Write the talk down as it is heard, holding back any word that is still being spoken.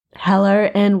Hello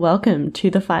and welcome to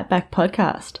the Fight Back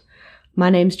podcast. My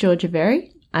name's Georgia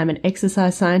Very. I'm an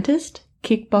exercise scientist,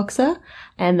 kickboxer,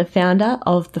 and the founder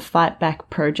of the Fight Back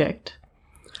Project.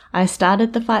 I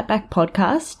started the Fight Back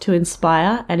podcast to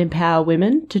inspire and empower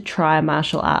women to try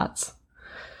martial arts.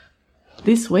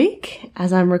 This week,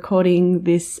 as I'm recording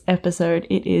this episode,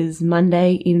 it is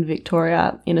Monday in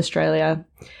Victoria in Australia,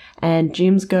 and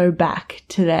gyms go back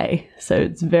today. So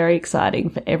it's very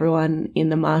exciting for everyone in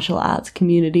the martial arts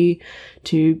community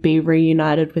to be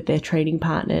reunited with their training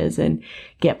partners and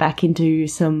get back into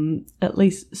some, at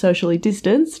least socially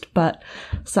distanced, but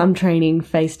some training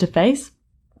face to face.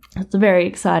 It's a very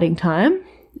exciting time.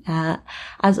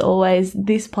 As always,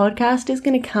 this podcast is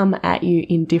going to come at you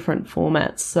in different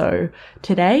formats. So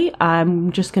today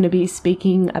I'm just going to be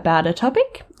speaking about a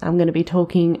topic. I'm going to be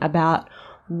talking about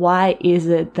why is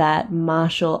it that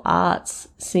martial arts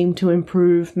seem to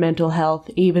improve mental health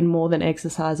even more than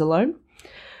exercise alone?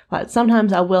 But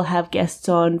sometimes I will have guests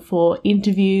on for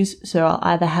interviews, so I'll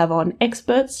either have on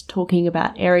experts talking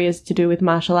about areas to do with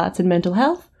martial arts and mental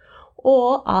health,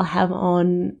 or I'll have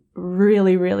on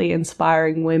really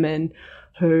inspiring women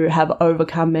who have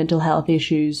overcome mental health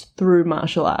issues through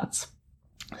martial arts.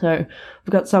 So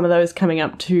we've got some of those coming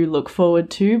up to look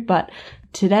forward to, but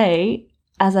today,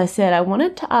 as I said, I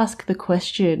wanted to ask the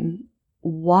question,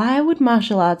 why would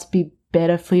martial arts be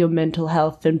better for your mental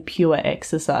health than pure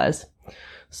exercise?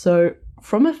 So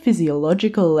from a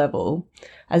physiological level,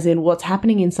 as in what's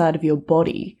happening inside of your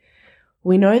body,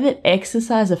 we know that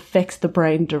exercise affects the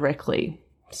brain directly.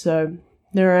 So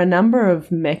there are a number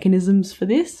of mechanisms for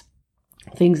this,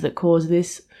 things that cause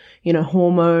this,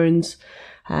 hormones,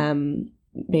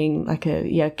 being like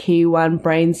a key one,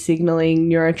 brain signaling,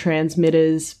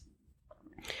 neurotransmitters,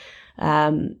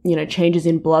 changes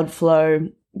in blood flow.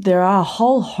 There are a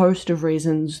whole host of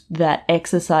reasons that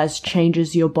exercise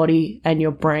changes your body and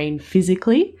your brain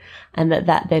physically, and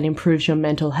that then improves your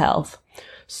mental health.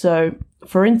 So,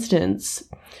 for instance,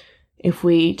 if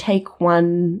we take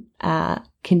one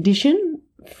condition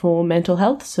for mental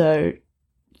health, so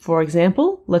for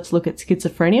example, let's look at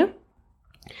schizophrenia.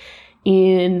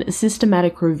 In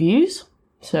systematic reviews,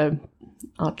 so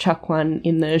I'll chuck one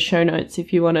in the show notes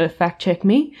if you want to fact check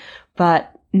me,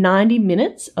 but 90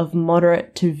 minutes of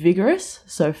moderate to vigorous,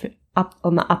 so up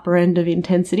on the upper end of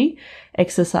intensity,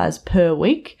 exercise per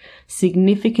week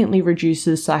significantly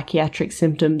reduces psychiatric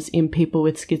symptoms in people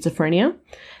with schizophrenia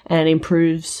and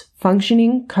improves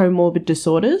functioning, comorbid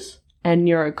disorders, and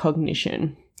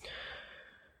neurocognition.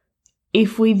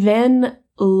 If we then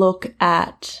look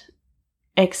at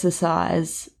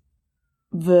exercise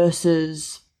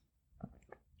versus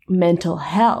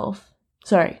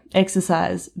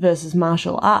exercise versus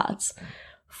martial arts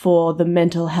for the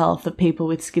mental health of people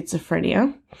with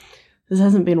schizophrenia. This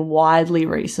hasn't been widely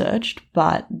researched,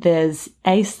 but there's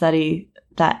a study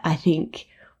that I think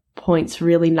points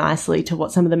really nicely to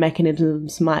what some of the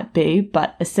mechanisms might be.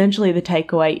 But essentially the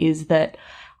takeaway is that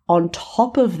on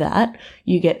top of that,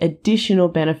 you get additional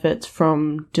benefits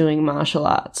from doing martial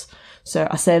arts. So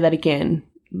I say that again.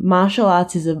 Martial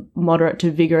arts is a moderate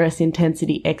to vigorous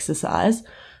intensity exercise.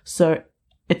 So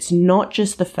it's not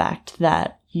just the fact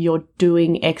that you're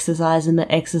doing exercise and the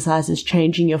exercise is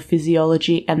changing your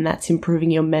physiology and that's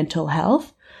improving your mental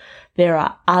health. There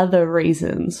are other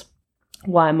reasons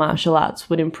why martial arts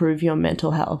would improve your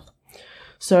mental health.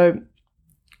 So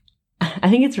I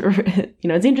think it's,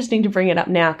 it's interesting to bring it up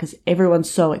now because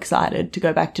everyone's so excited to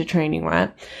go back to training,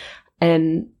 right?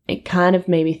 And it kind of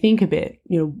made me think a bit,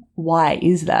 why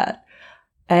is that?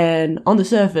 And on the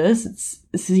surface,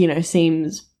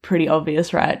 seems pretty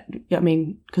obvious, right? I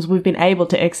mean, because we've been able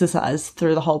to exercise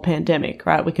through the whole pandemic,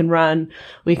 right? We can run,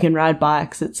 we can ride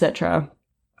bikes, etc.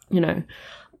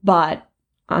 But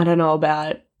I don't know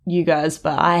about you guys,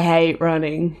 but I hate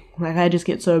running. Like, I just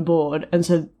get so bored. And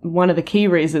so one of the key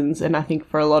reasons, and I think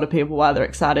for a lot of people why they're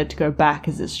excited to go back,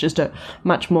 is it's just a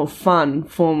much more fun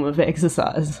form of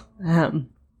exercise.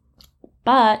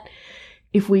 But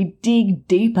if we dig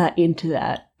deeper into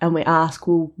that and we ask,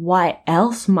 well, why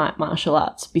else might martial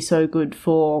arts be so good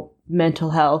for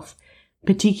mental health,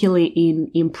 particularly in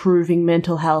improving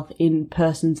mental health in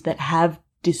persons that have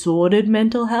disordered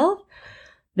mental health,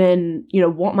 then,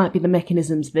 what might be the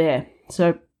mechanisms there?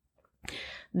 So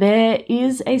there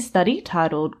is a study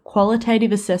titled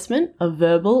Qualitative Assessment of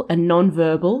Verbal and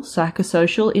Non-Verbal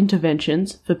Psychosocial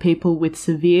Interventions for People with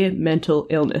Severe Mental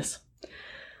Illness.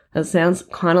 That sounds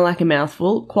kind of like a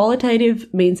mouthful.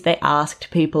 Qualitative means they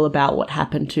asked people about what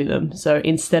happened to them. So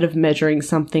instead of measuring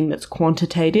something that's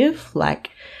quantitative,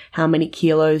 like how many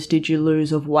kilos did you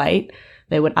lose of weight,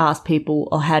 they would ask people,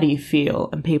 how do you feel?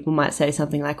 And people might say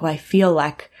something like, well, I feel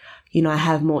like I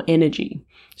have more energy.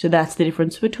 So that's the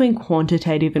difference between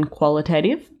quantitative and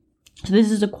qualitative. So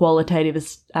this is a qualitative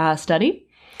study.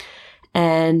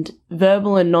 And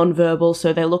verbal and non-verbal,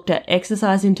 so they looked at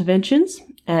exercise interventions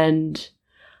and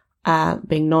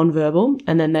being non-verbal,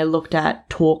 and then they looked at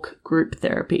talk group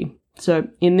therapy. So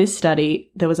in this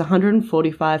study, there was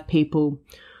 145 people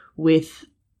with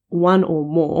one or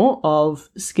more of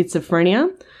schizophrenia,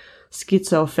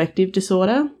 schizoaffective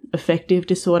disorder, affective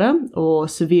disorder, or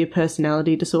severe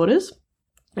personality disorders.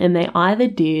 And they either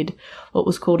did what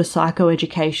was called a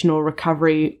psychoeducational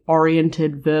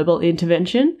recovery-oriented verbal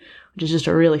intervention, which is just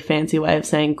a really fancy way of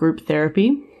saying group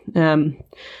therapy.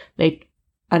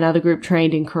 Another group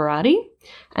trained in karate,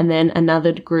 and then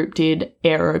another group did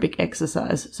aerobic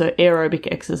exercise. So aerobic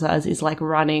exercise is like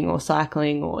running or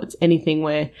cycling, or it's anything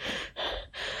where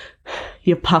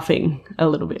you're puffing a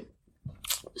little bit.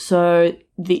 So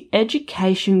the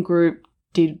education group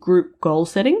did group goal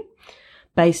setting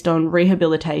based on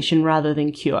rehabilitation rather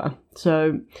than cure.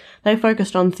 So they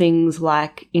focused on things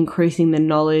like increasing the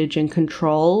knowledge and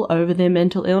control over their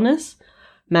mental illness,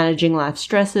 managing life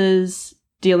stresses,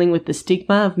 dealing with the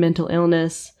stigma of mental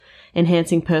illness,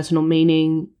 enhancing personal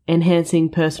meaning, enhancing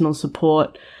personal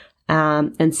support,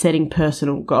 and setting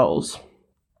personal goals.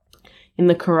 In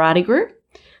the karate group,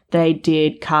 they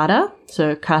did kata.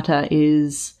 So kata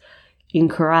is, in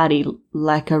karate,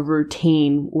 like a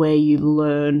routine where you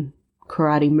learn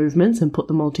karate movements and put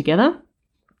them all together.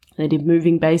 They did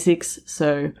moving basics,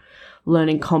 so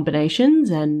learning combinations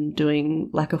and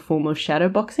doing like a form of shadow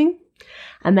boxing.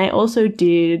 And they also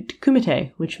did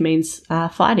kumite, which means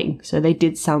fighting. So they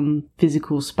did some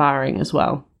physical sparring as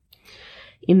well.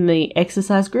 In the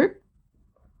exercise group,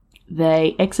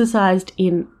 they exercised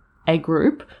in a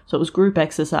group. So it was group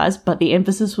exercise, but the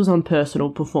emphasis was on personal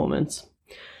performance.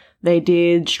 They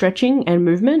did stretching and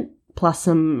movement plus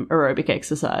some aerobic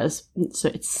exercise. So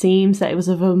it seems that it was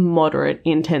of a moderate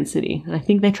intensity. And I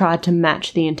think they tried to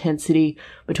match the intensity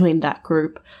between that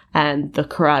group and the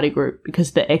karate group,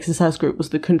 because the exercise group was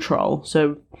the control.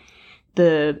 So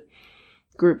the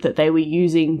group that they were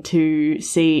using to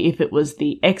see if it was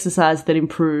the exercise that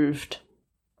improved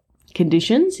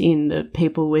conditions in the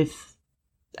people with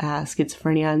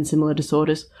schizophrenia and similar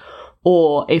disorders,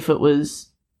 or if it was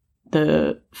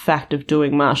the fact of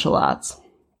doing martial arts.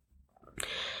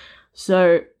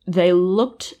 So they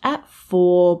looked at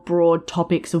 4 broad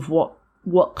topics of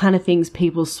what kind of things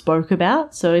people spoke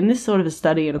about. So in this sort of a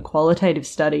study, in a qualitative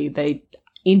study, they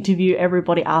interview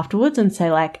everybody afterwards and say,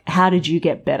 like, how did you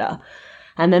get better?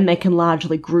 And then they can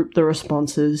largely group the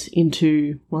responses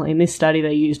into, well, in this study,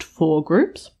 they used 4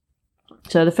 groups.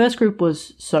 So the first group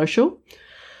was social.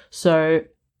 So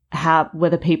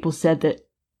whether people said that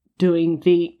doing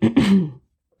the,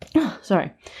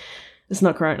 sorry, it's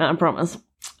not corona, I promise.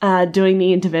 Doing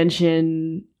the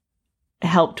intervention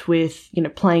helped with,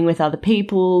 playing with other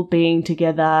people, being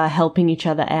together, helping each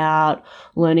other out,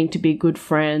 learning to be good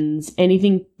friends,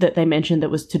 anything that they mentioned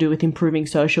that was to do with improving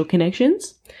social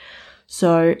connections.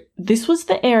 So this was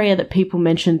the area that people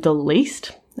mentioned the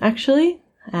least, actually.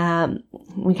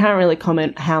 We can't really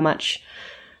comment how much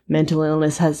mental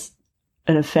illness has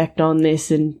an effect on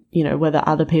this, and, whether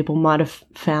other people might have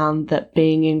found that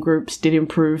being in groups did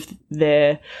improve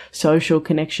their social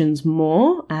connections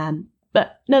more.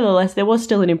 But nevertheless, there was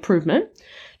still an improvement,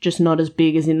 just not as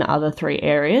big as in the other 3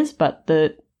 areas. But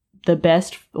the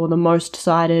best or the most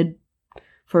cited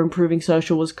for improving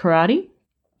social was karate,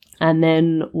 and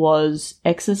then was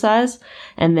exercise,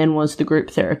 and then was the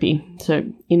group therapy. So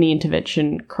in the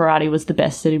intervention, karate was the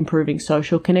best at improving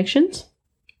social connections.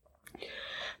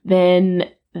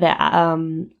 Then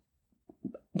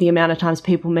the amount of times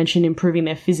people mentioned improving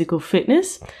their physical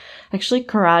fitness. Actually,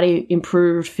 karate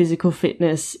improved physical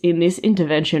fitness in this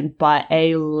intervention by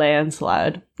a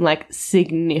landslide, like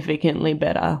significantly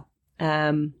better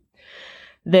than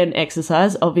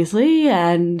exercise, obviously.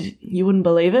 And you wouldn't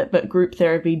believe it, but group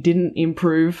therapy didn't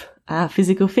improve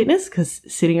physical fitness, because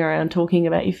sitting around talking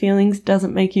about your feelings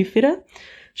doesn't make you fitter.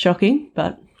 Shocking,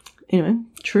 but anyway,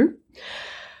 true.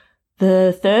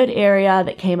 The third area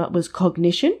that came up was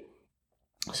cognition.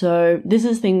 So this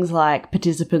is things like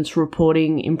participants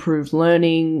reporting improved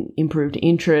learning, improved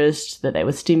interest, that they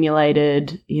were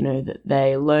stimulated, that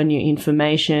they learn new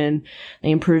information, they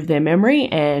improved their memory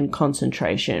and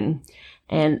concentration.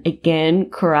 And again,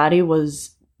 karate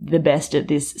was the best at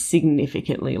this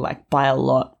significantly, like by a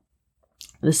lot.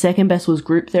 The second best was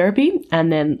group therapy,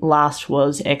 and then last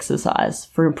was exercise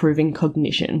for improving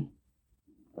cognition.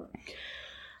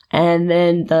 And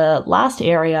then the last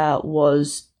area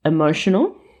was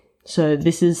emotional. So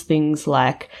this is things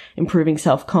like improving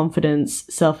self-confidence,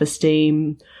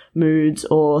 self-esteem, moods,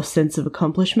 or sense of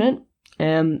accomplishment.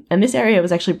 And this area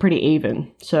was actually pretty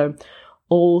even. So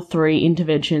all three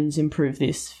interventions improve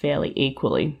this fairly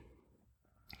equally.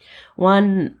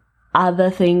 One other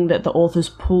thing that the authors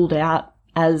pulled out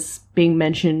as being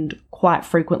mentioned quite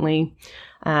frequently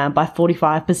by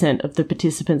 45% of the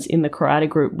participants in the karate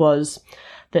group was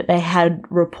that they had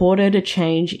reported a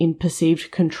change in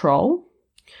perceived control.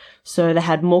 So they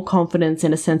had more confidence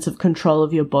and a sense of control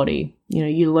of your body.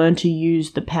 You learn to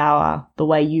use the power the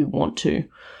way you want to.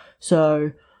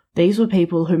 So these were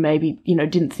people who maybe,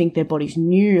 didn't think their bodies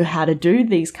knew how to do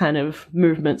these kind of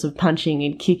movements of punching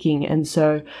and kicking. And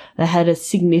so they had a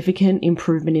significant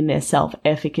improvement in their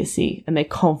self-efficacy and their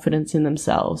confidence in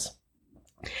themselves.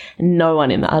 And no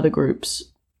one in the other groups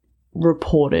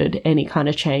reported any kind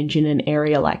of change in an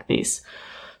area like this.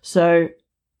 So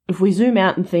if we zoom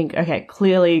out and think, okay,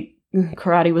 clearly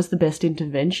karate was the best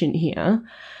intervention here,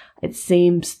 it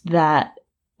seems that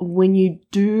when you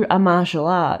do a martial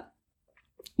art,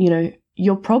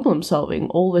 you're problem solving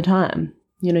all the time.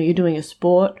 You're doing a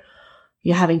sport,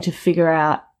 you're having to figure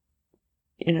out,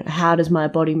 how does my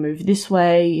body move this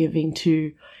way? You're having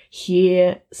to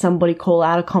hear somebody call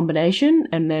out a combination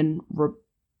and then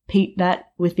repeat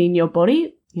that within your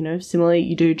body. Similarly,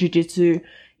 you do jiu-jitsu,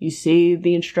 you see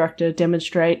the instructor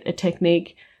demonstrate a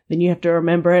technique, then you have to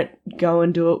remember it, go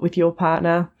and do it with your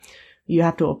partner. You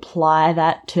have to apply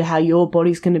that to how your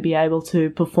body's going to be able to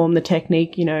perform the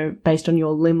technique, based on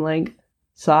your limb length,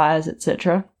 size,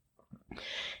 etc.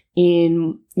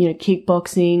 In,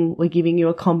 kickboxing, we're giving you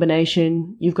a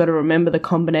combination. You've got to remember the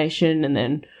combination and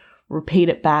then repeat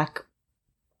it back.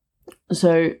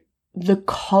 So the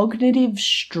cognitive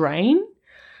strain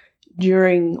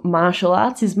during martial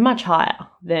arts is much higher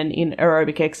than in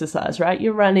aerobic exercise, right?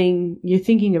 You're running, you're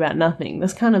thinking about nothing.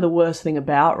 That's kind of the worst thing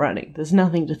about running. There's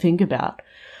nothing to think about,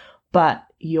 but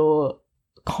you're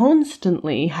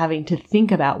constantly having to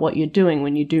think about what you're doing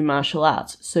when you do martial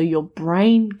arts. So your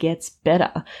brain gets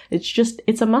better.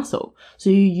 It's a muscle. So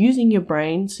you're using your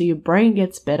brain, so your brain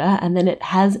gets better, and then it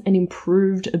has an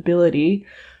improved ability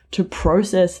to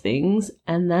process things,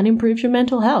 and that improves your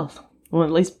mental health. Well,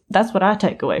 at least that's what I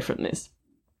take away from this.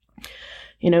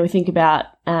 We think about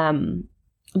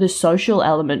the social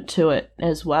element to it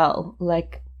as well,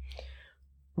 like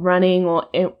running or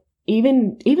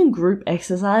even group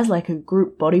exercise, like a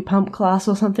group body pump class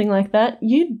or something like that.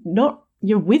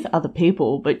 You're with other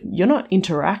people, but you're not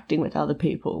interacting with other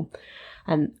people.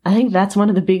 And I think that's one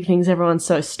of the big things everyone's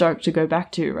so stoked to go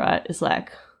back to, right? It's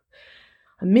like,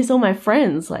 I miss all my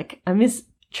friends. Like, I miss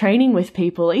training with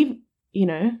people,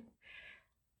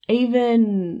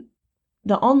 even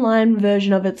the online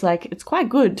version of it's like, it's quite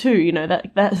good too.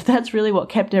 That's really what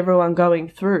kept everyone going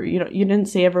through. You didn't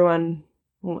see everyone,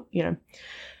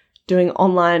 doing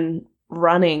online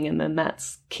running and then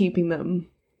that's keeping them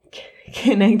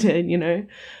connected.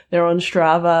 They're on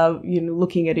Strava,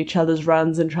 looking at each other's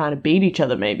runs and trying to beat each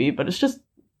other maybe, but it's just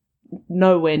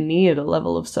nowhere near the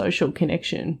level of social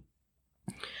connection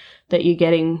that you're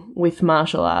getting with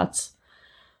martial arts.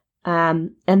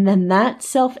 And then that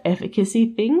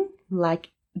self-efficacy thing,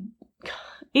 like,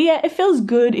 yeah, it feels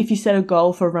good if you set a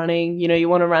goal for running. You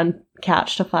want to run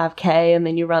couch to 5K and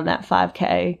then you run that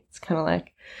 5K. It's kind of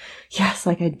like, yes,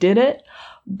 like I did it.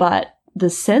 But the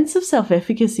sense of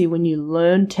self-efficacy when you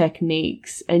learn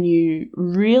techniques and you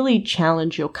really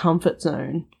challenge your comfort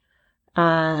zone,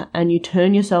 and you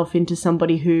turn yourself into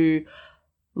somebody who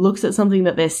looks at something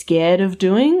that they're scared of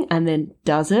doing and then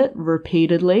does it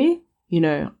repeatedly.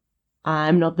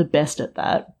 I'm not the best at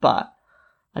that, but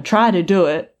I try to do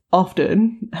it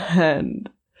often, and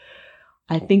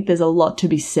I think there's a lot to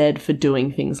be said for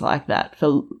doing things like that,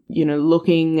 for,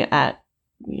 looking at,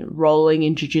 rolling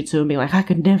in jiu-jitsu and being like, I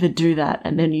could never do that,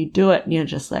 and then you do it and you're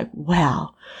just like,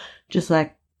 wow. Just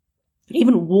like,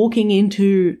 even walking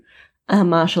into a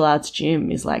martial arts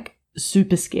gym is like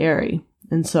super scary,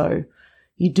 and so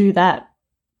you do that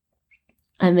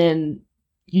and then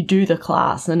you do the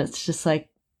class and it's just like,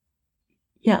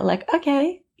 yeah, like,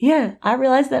 okay, yeah, I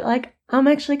realize that, like, I'm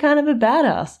actually kind of a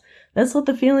badass. That's what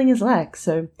the feeling is like.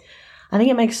 So I think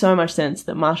it makes so much sense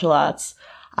that martial arts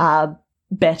are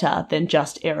better than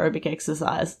just aerobic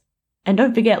exercise. And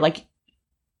don't forget, like,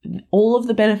 all of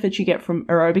the benefits you get from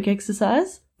aerobic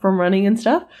exercise, from running and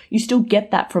stuff, you still get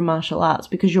that from martial arts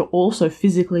because you're also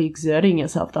physically exerting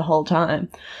yourself the whole time.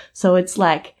 So it's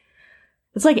like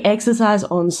exercise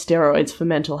on steroids for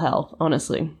mental health,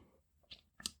 honestly.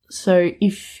 So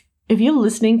if you're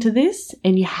listening to this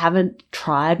and you haven't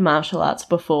tried martial arts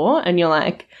before and you're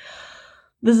like,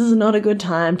 this is not a good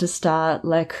time to start,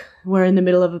 like, we're in the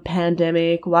middle of a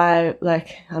pandemic, why,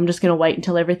 like, I'm just going to wait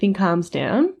until everything calms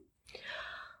down,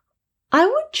 I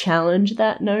would challenge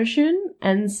that notion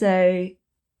and say,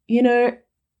 you know,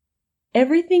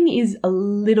 everything is a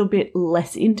little bit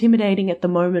less intimidating at the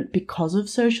moment because of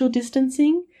social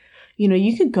distancing. You know,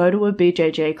 you could go to a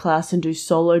BJJ class and do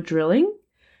solo drilling.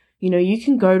 You know, you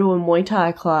can go to a Muay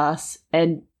Thai class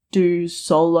and do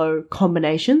solo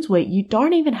combinations where you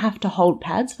don't even have to hold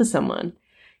pads for someone.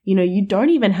 You know, you don't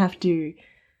even have to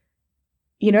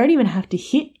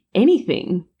hit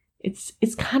anything.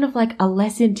 It's kind of like a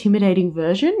less intimidating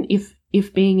version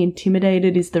if being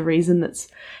intimidated is the reason that's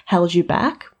held you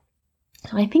back.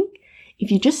 So I think if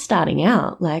you're just starting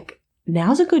out, like,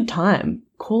 now's a good time.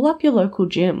 Call up your local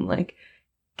gym, like,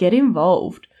 get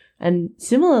involved. And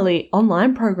similarly,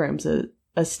 online programs are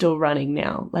still running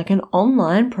now. Like, an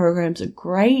online program's a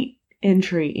great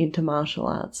entry into martial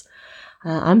arts.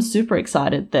 I'm super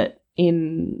excited that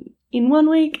in 1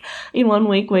 week,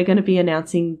 we're going to be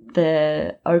announcing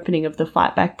the opening of the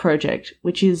Fight Back Project,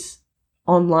 which is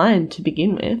online to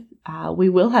begin with. We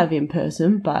will have in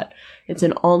person, but it's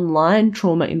an online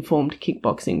trauma-informed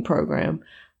kickboxing program.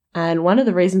 And one of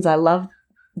the reasons I love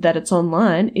that it's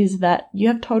online is that you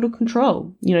have total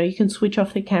control. You know, you can switch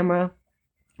off the camera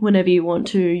whenever you want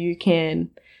to. You can,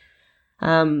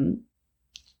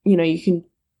 you can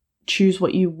choose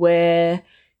what you wear.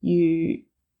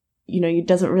 It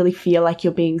doesn't really feel like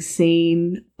you're being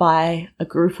seen by a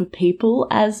group of people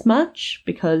as much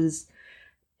because,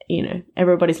 you know,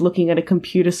 everybody's looking at a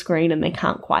computer screen and they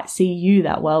can't quite see you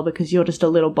that well because you're just a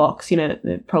little box. You know,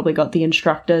 they've probably got the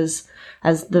instructors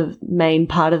as the main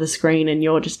part of the screen and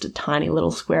you're just a tiny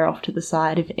little square off to the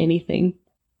side, if anything.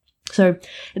 So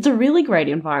it's a really great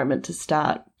environment to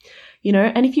start, you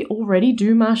know, and if you already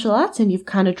do martial arts and you've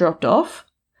kind of dropped off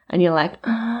and you're like,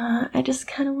 I just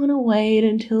kind of want to wait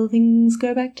until things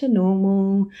go back to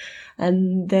normal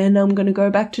and then I'm going to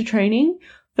go back to training.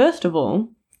 First of all,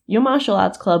 your martial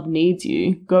arts club needs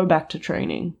you. Go back to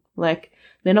training. Like,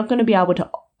 they're not going to be able to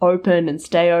open and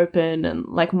stay open. And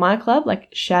like my club, like,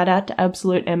 shout out to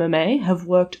Absolute MMA, have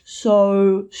worked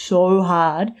so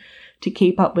hard to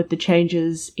keep up with the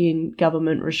changes in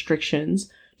government restrictions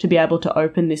to be able to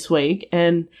open this week.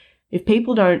 And if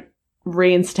people don't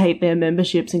reinstate their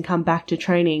memberships and come back to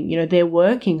training, you know, they're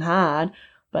working hard,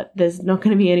 but there's not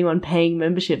going to be anyone paying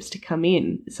memberships to come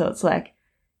in. So it's like,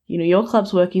 you know, your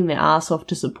club's working their ass off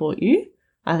to support you.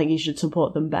 I think you should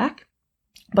support them back.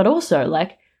 But also,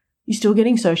 like, you're still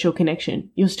getting social connection.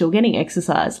 You're still getting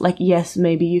exercise. Like, yes,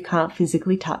 maybe you can't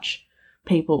physically touch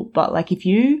people, but like, if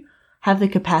you have the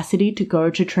capacity to go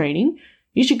to training,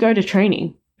 you should go to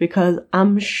training because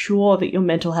I'm sure that your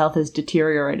mental health has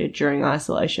deteriorated during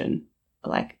isolation.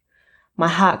 Like, my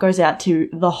heart goes out to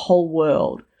the whole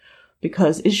world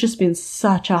because it's just been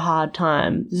such a hard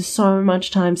time. There's so much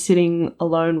time sitting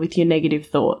alone with your negative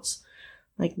thoughts.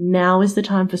 Like, now is the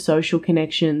time for social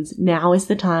connections. Now is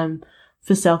the time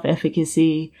for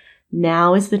self-efficacy.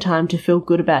 Now is the time to feel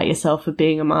good about yourself for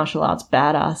being a martial arts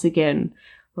badass again.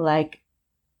 Like,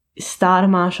 start a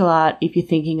martial art if you're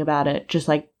thinking about it.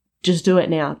 Just do it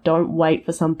now. Don't wait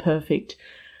for some perfect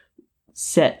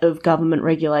set of government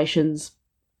regulations.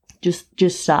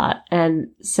 Just start. And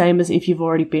same as if you've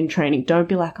already been training, don't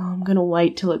be like, oh, I'm going to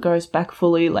wait till it goes back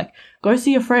fully. Like, go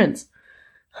see your friends.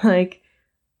 Like,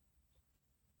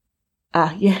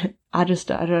 I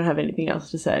don't have anything else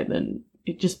to say than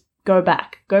just go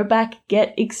back,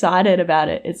 get excited about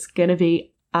it. It's going to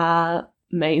be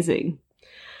amazing.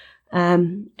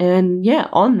 And yeah,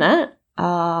 on that,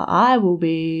 I will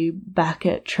be back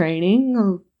at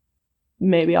training.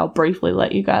 Maybe I'll briefly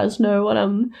let you guys know what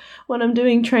I'm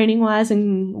doing training wise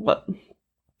and what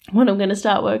I'm going to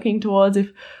start working towards.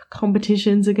 If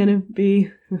competitions are going to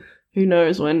be, who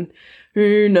knows when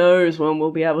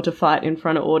we'll be able to fight in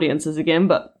front of audiences again.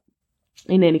 But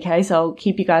in any case, I'll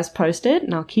keep you guys posted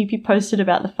and I'll keep you posted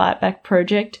about the Fight Back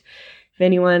Project. If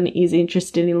anyone is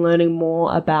interested in learning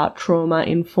more about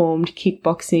trauma-informed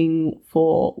kickboxing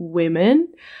for women,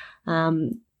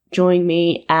 join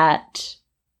me at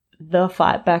The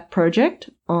Fight Back Project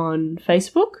on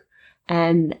Facebook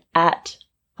and at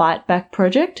Fight Back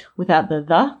Project without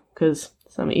the, because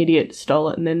some idiot stole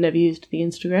it and then never used the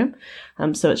Instagram.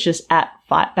 So it's just at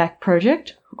Fight Back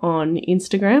Project on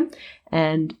Instagram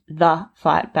and The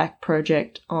Fight Back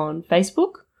Project on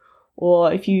Facebook.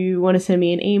 Or if you want to send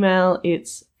me an email,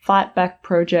 it's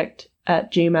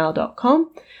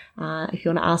fightbackproject@gmail.com. If you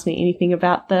want to ask me anything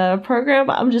about the program,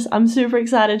 I'm super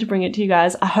excited to bring it to you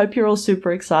guys. I hope you're all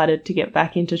super excited to get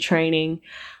back into training.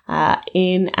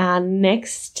 In our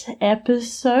next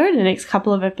episode, the next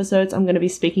couple of episodes, I'm going to be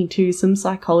speaking to some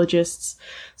psychologists.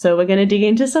 So we're going to dig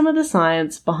into some of the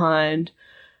science behind,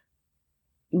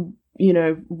 you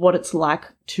know, what it's like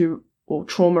to or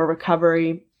trauma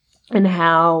recovery and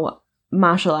how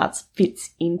martial arts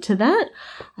fits into that.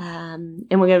 And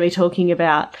we're going to be talking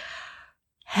about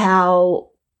how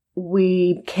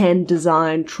we can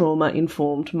design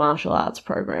trauma-informed martial arts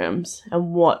programs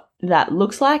and what that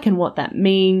looks like and what that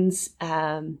means,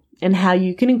 and how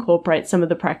you can incorporate some of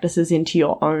the practices into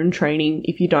your own training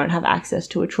if you don't have access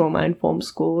to a trauma-informed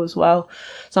school as well.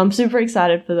 So I'm super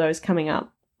excited for those coming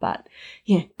up. But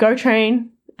yeah, go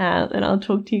train, and I'll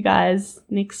talk to you guys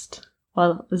next.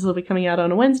 Well, this will be coming out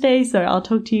on a Wednesday, so I'll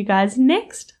talk to you guys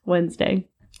next Wednesday.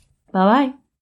 Bye-bye.